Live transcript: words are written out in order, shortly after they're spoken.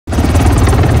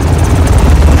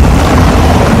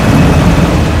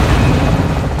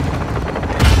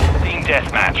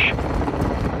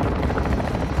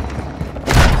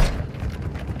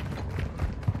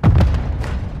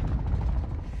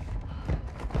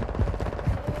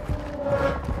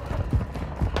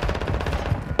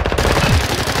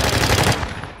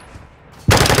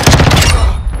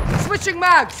Switching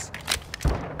mags!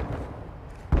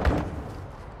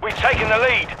 We've taken the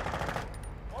lead.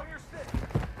 On your stick.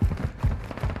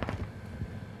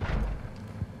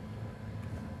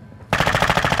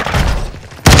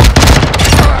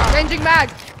 Changing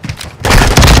mag!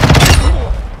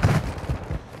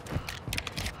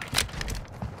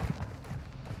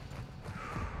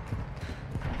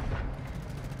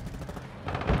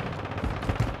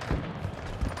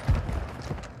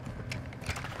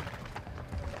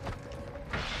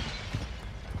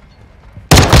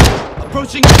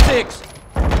 Approaching the six.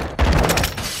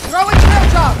 Throwing shell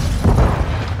charge!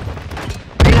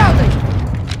 Reloading!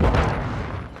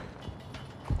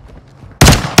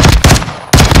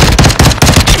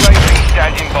 UAV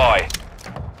standing by.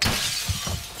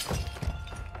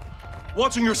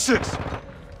 Watching your six.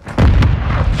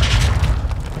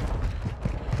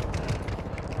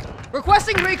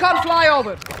 Requesting recon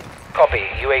flyover. Copy.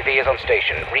 UAV is on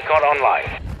station. Recon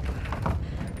online.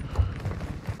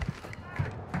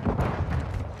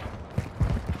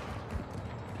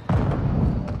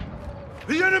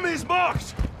 The enemy's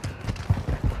marked!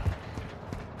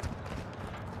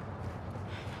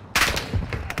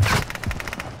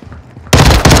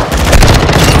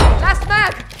 Last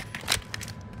mag!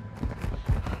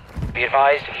 Be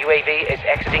advised, UAV is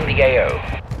exiting the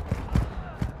AO.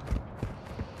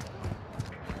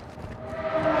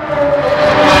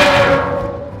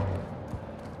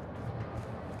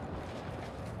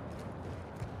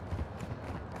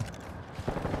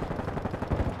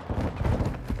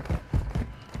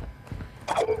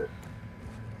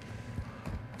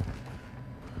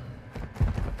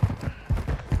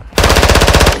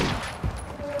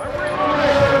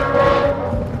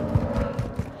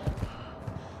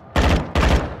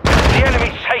 The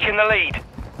enemy's taken the lead.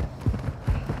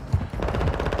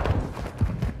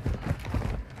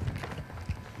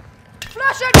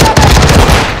 Flash incoming!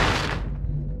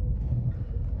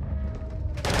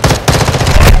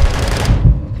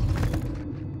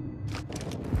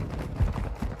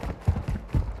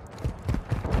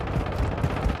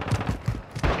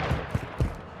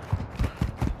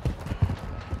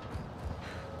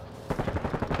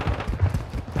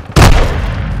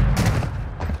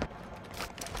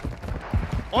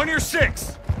 On your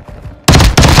six!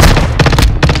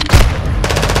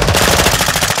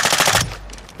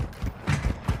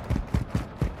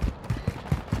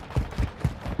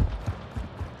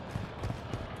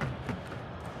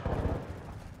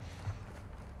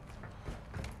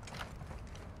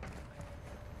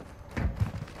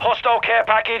 Hostile care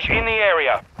package in the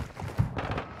area.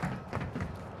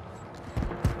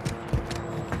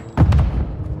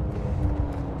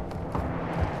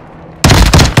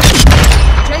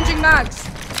 Changing mags.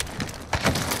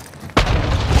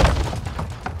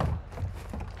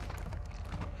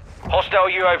 Hostile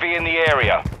UAV in the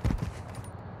area.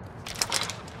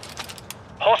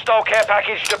 Hostile care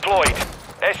package deployed.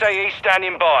 SAE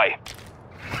standing by.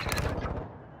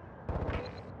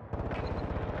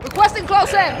 Requesting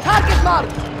close air. Target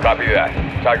marked. Copy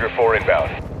that. Tiger 4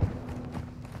 inbound.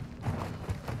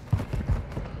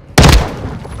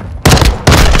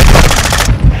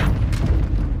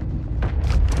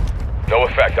 No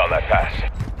effect on that pass.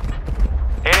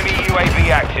 Enemy UAV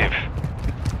active.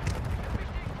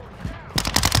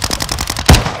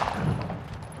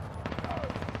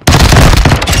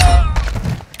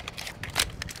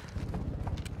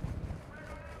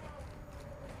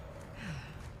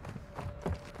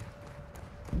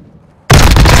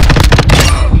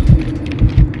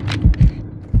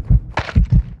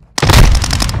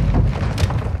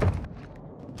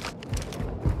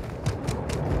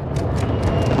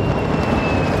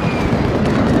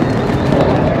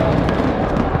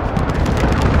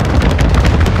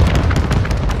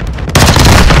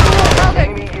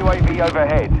 Enemy UAV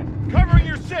overhead. Covering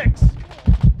your six!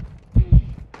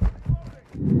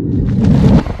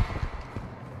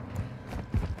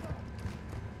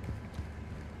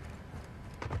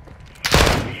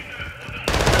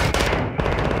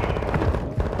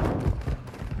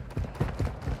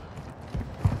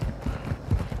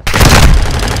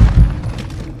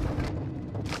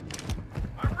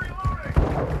 I'm reloading!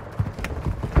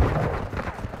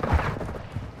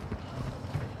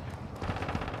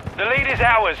 The lead is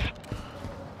ours.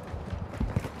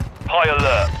 High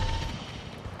alert.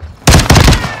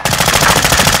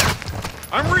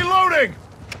 I'm reloading!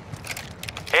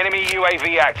 Enemy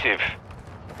UAV active.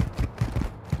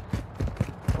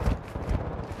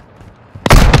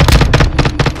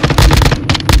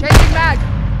 Changing mag.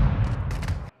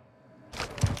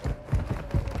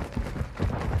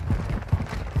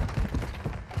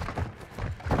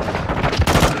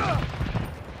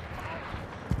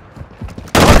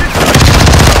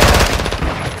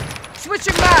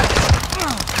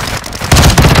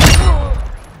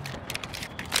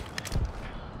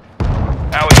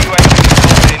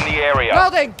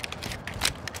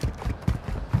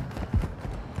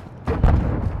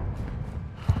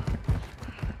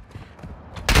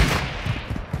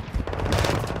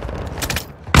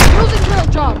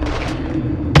 recon.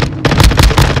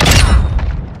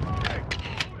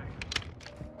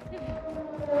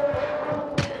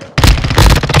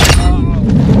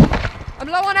 I'm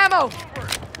low on ammo.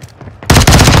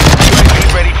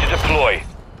 UAV ready to deploy.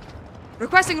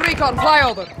 Requesting recon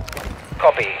flyover.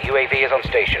 Copy. UAV is on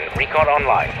station. Recon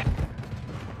online.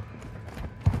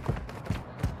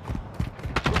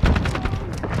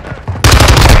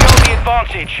 We hold the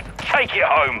advantage. Take it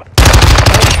home.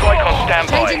 Strike on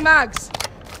standby. Changing mags.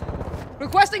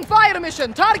 Requesting fire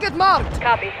mission. Target marked.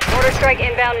 Copy. Mortar strike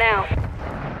inbound now.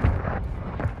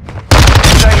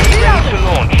 SAE ready to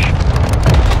launch.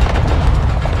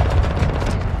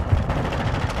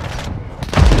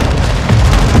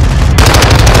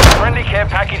 Friendly care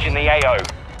package in the AO.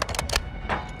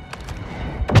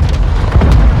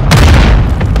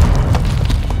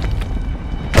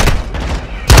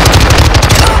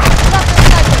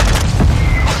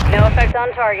 No effect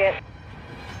on target.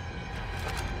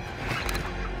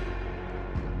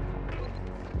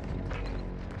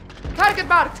 Target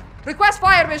marked. Request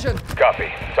fire mission.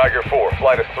 Copy. Tiger 4,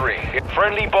 flight of 3.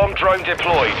 Friendly bomb drone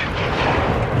deployed.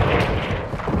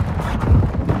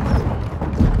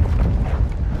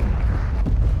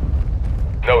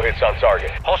 No hits on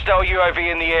target. Hostile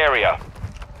UAV in the area.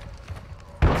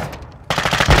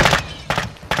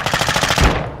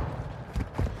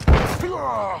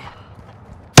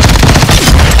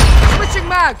 Switching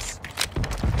mags.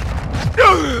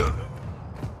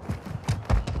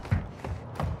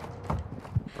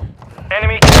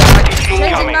 Enemy care package Changing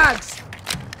incoming. mags.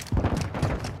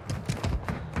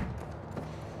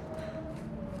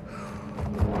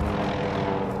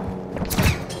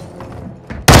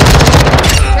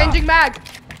 Changing mag.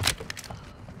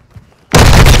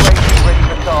 UAV ready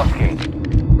for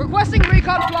tasking. Requesting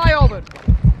recon flyover.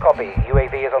 Copy.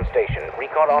 UAV is on station.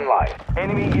 Recon online.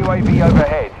 Enemy UAV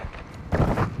overhead.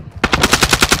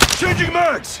 Changing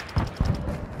mags!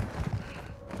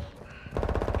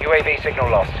 UAV signal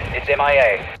lost. It's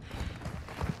MIA.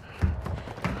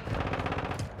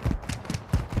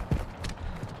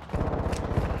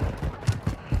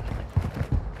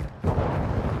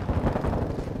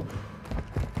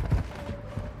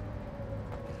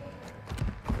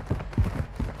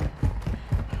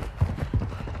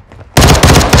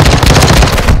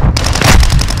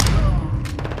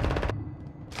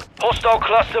 Hostile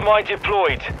cluster mine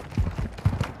deployed.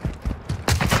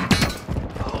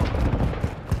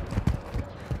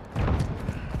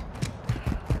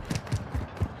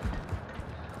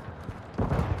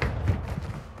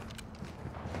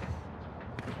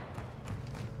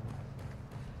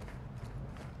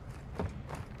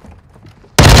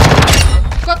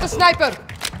 Got the sniper.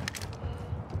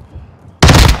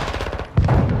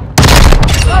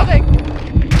 Loading.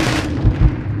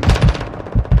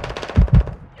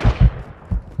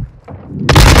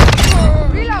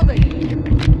 Reloading.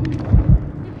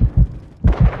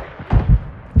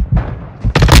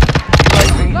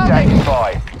 UAV standing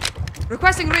by.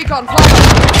 Requesting recon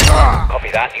flyover.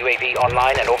 Copy that. UAV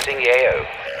online and orbiting the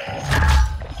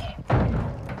AO.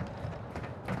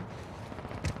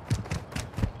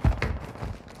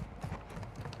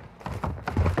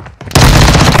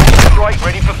 Strike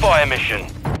ready for fire mission.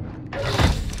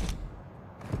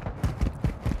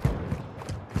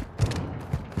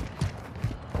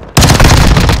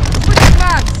 Switching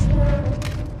mags.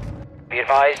 Be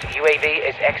advised, UAV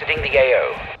is exiting the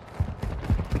AO.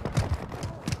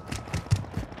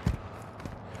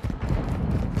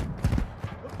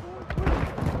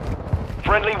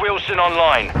 Friendly Wilson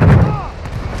online.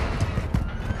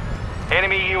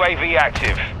 Enemy UAV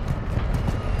active.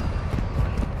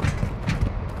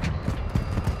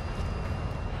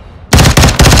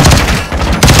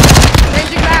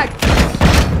 Changing mag.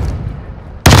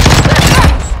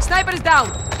 Sniper is down.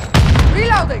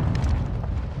 Reloading.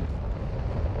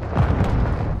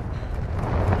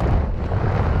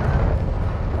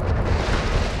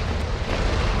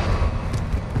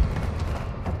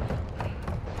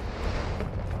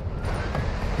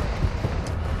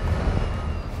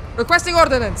 Requesting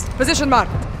ordnance. Position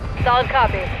marked. Solid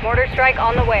copy. Mortar strike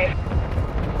on the way.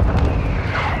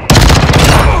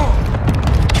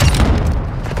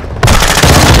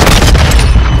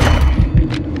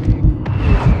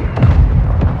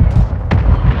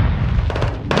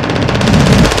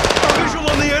 Visual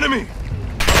on the enemy!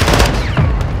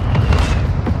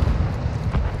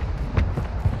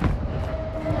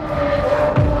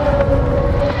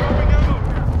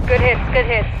 Good hits, good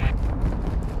hits.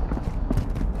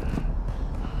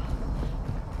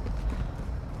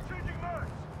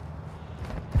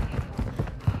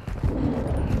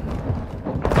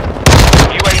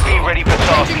 UAV ready for Changing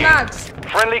tasking. mags.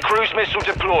 Friendly cruise missile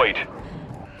deployed.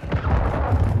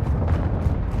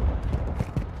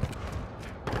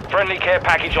 Friendly care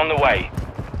package on the way.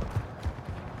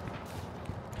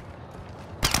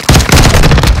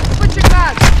 Switching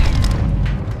mags.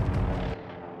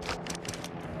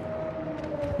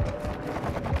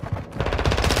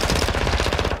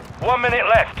 1 minute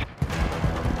left.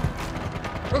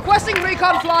 Requesting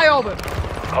recon flyover.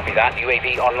 Copy that.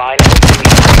 UAV online.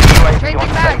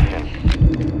 Changing mags.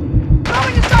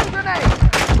 Throwing a stun grenade.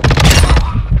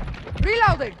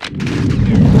 Reloading.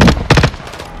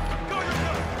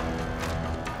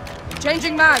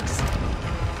 Changing mags.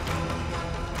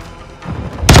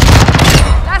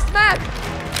 Last mag.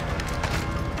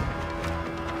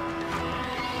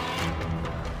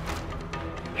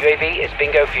 UAV is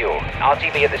bingo fuel.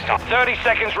 RTV at this time. 30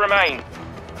 seconds remain.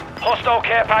 Hostile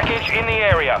care package in the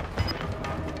area.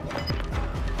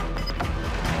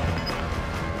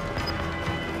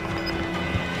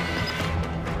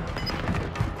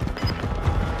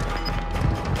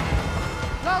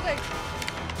 Loading.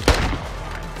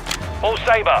 All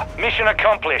Sabre, mission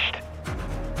accomplished.